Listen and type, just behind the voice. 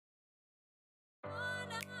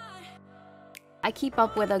I keep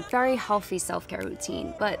up with a very healthy self-care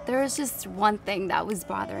routine, but there was just one thing that was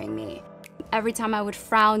bothering me. Every time I would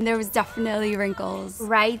frown, there was definitely wrinkles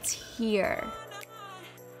right here.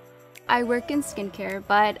 I work in skincare,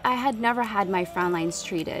 but I had never had my frown lines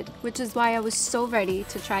treated, which is why I was so ready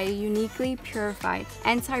to try a uniquely purified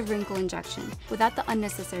anti-wrinkle injection without the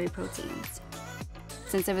unnecessary proteins.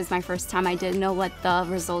 Since it was my first time, I didn't know what the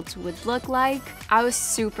results would look like. I was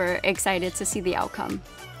super excited to see the outcome.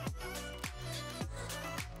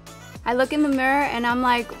 I look in the mirror and I'm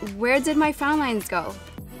like, where did my frown lines go?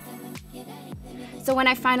 So when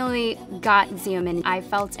I finally got Zeo-min, I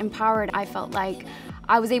felt empowered. I felt like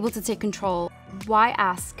I was able to take control. Why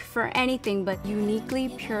ask for anything but uniquely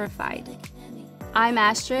purified? I'm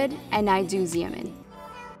Astrid and I do Zeo-min.